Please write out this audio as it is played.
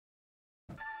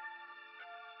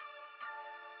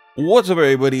What's up,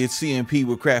 everybody? It's CMP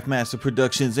with Craftmaster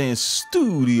Productions and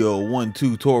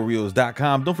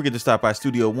Studio1Tutorials.com. Don't forget to stop by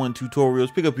Studio One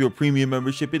Tutorials, pick up your premium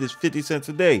membership. It is 50 cents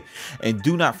a day. And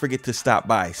do not forget to stop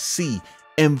by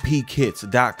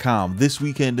CMPKits.com this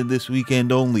weekend and this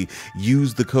weekend only.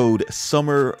 Use the code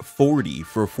SUMMER40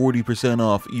 for 40%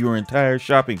 off your entire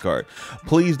shopping cart.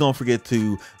 Please don't forget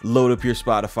to load up your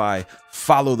Spotify,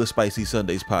 follow the Spicy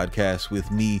Sundays podcast with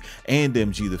me and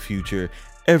MG the Future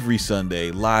every Sunday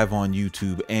live on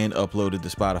YouTube and uploaded to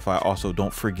Spotify. Also,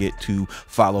 don't forget to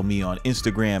follow me on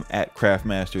Instagram at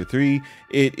Craftmaster3.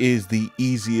 It is the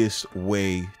easiest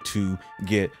way to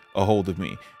get a hold of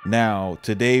me. Now,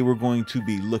 today we're going to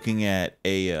be looking at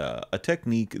a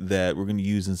technique that we're going to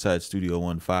use inside Studio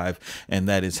One 5, and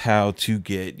that is how to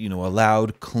get, a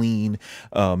loud, clean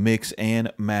mix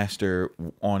and master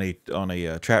on a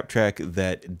trap track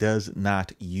that does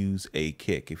not use a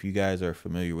kick. If you guys are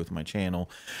familiar with my channel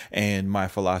and my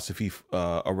philosophy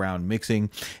around mixing,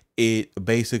 it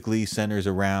basically centers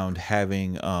around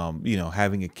having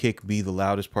having a kick be the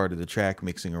loudest part of the track,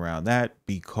 mixing around that,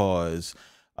 because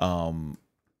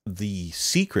the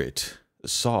secret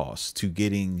sauce to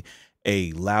getting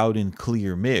a loud and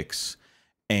clear mix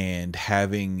and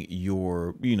having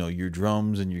your your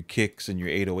drums and your kicks and your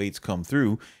 808s come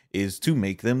through is to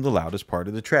make them the loudest part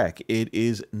of the track. It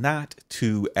is not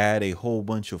to add a whole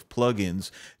bunch of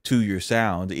plugins to your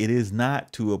sound. It is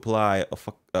not to apply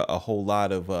a whole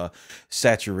lot of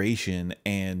saturation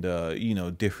and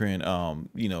different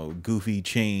goofy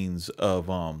chains of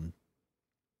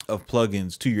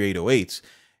plugins to your 808s.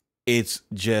 It's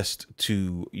just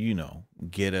to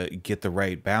get the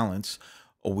right balance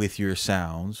with your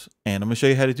sounds, and I'm gonna show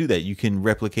you how to do that. You can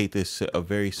replicate this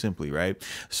very simply, right?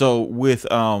 So with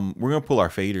we're gonna pull our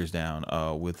faders down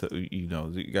with you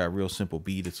got a real simple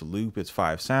beat. It's a loop, it's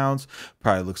 5 sounds,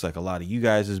 probably looks like a lot of you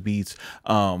guys' beats.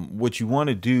 What you want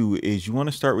to do is you want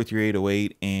to start with your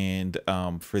 808, and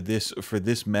for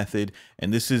this method,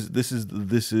 and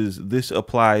this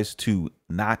applies to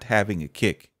not having a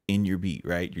kick in your beat,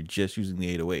 right? You're just using the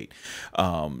 808.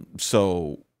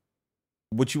 So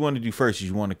what you want to do first is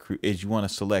you want to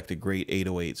select a great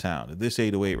 808 sound. This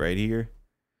 808 right here,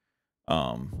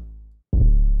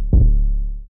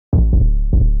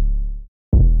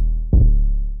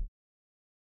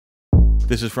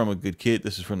 this is from a good kit.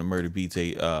 This is from the Murder Beats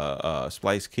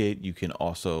splice kit. You can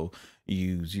also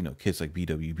use kits like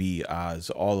BWB, Oz.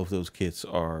 All of those kits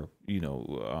are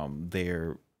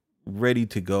they're ready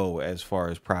to go as far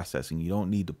as processing. You don't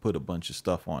need to put a bunch of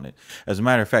stuff on it. As a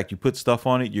matter of fact, you put stuff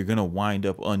on it, you're gonna wind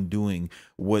up undoing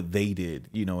what they did.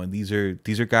 And these are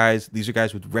guys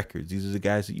with records. These are the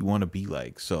guys that you want to be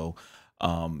like. So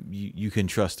you can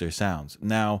trust their sounds.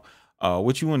 Now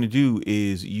what you want to do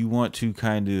is you want to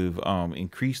kind of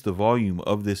increase the volume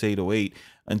of this 808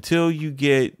 until you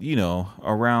get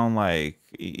around like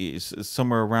it's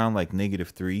somewhere around like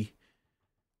 -3,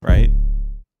 right?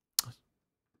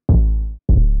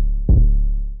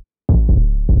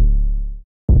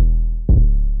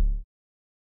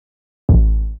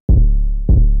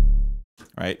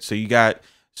 Right, so you've got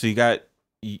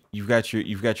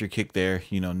your kick there.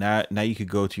 Now you could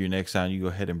go to your next sound. You go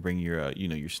ahead and bring your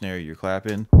your snare, your clap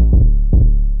in.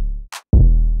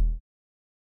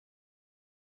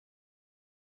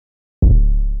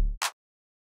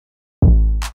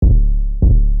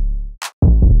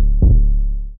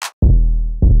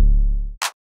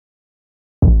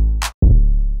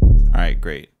 All right,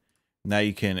 great. Now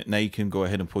you can go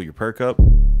ahead and pull your perk up.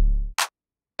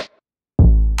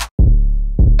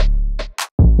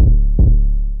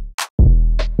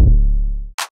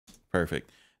 Perfect.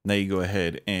 Now you go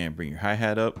ahead and bring your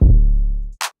hi-hat up.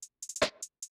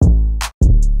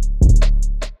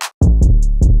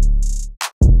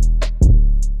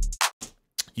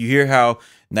 You hear how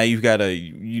now you've got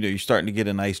you're starting to get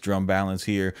a nice drum balance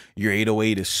here. Your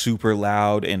 808 is super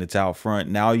loud and it's out front.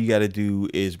 Now all you got to do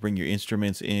is bring your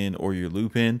instruments in or your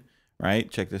loop in, right?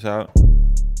 Check this out.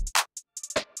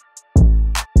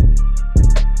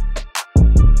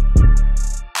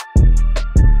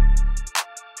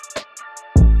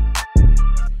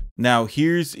 Now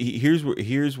here's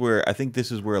where I think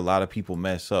this is where a lot of people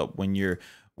mess up when you're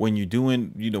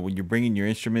doing when you're bringing your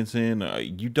instruments in.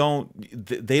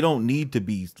 They don't need to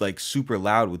be like super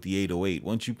loud with the 808.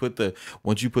 Once you put the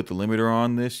limiter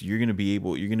on this, you're gonna be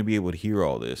able to hear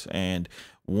all this. And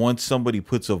once somebody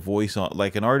puts a voice on,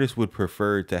 like an artist would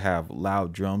prefer to have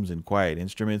loud drums and quiet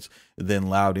instruments than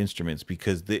loud instruments,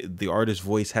 because the artist's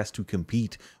voice has to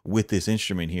compete with this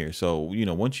instrument here. So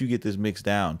once you get this mixed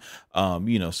down,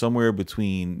 somewhere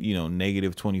between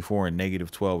 -24 and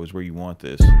 -12 is where you want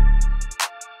this.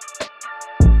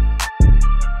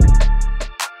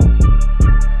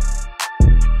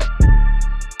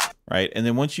 right? And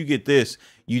then once you get this,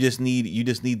 you just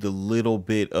need the little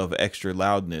bit of extra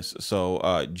loudness.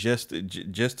 So just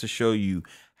to show you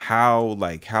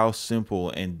how simple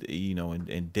and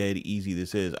and dead easy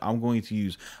this is, I'm going to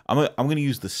use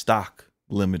the stock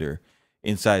limiter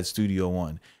inside Studio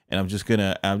One, and I'm just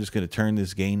gonna turn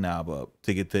this gain knob up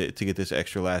to get this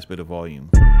extra last bit of volume.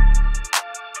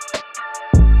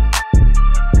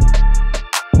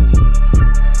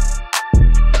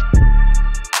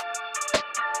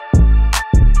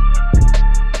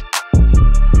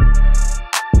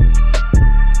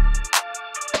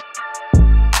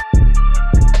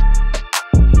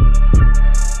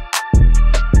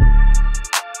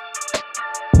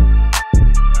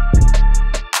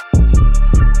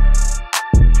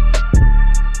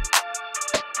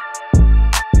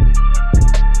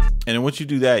 And then once you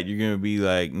do that, you're gonna be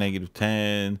like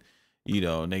 -10,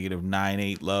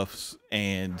 -9.8 LUFS,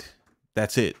 and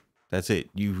that's it. That's it.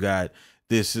 You've got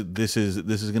this. This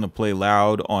is gonna play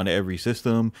loud on every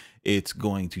system. It's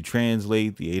going to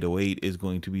translate. The 808 is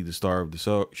going to be the star of the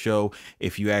show.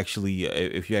 If you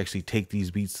actually take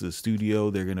these beats to the studio,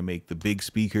 they're gonna make the big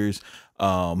speakers.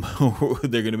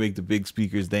 They're gonna make the big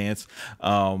speakers dance.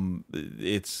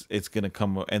 It's gonna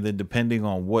come, and then depending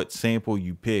on what sample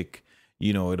you pick,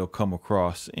 it'll come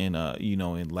across in in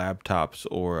laptops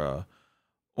or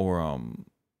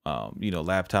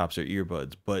laptops or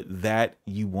earbuds. But that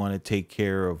you want to take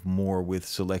care of more with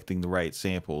selecting the right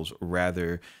samples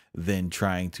rather than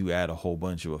trying to add a whole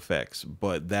bunch of effects.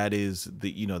 But that is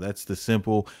that's the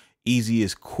simple,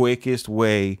 easiest, quickest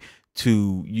way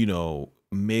to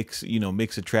mix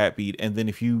a trap beat. And then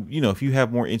if you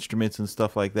have more instruments and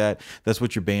stuff like that, that's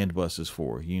what your band bus is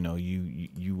for. You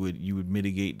would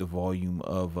mitigate the volume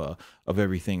of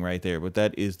everything right there. But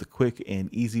that is the quick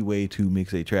and easy way to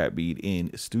mix a trap beat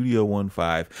in Studio One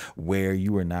 5, where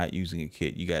you are not using a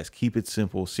kit. You guys, keep it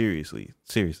simple. Seriously,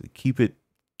 keep it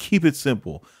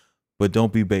simple, but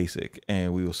don't be basic.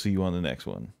 And we will see you on the next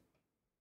one.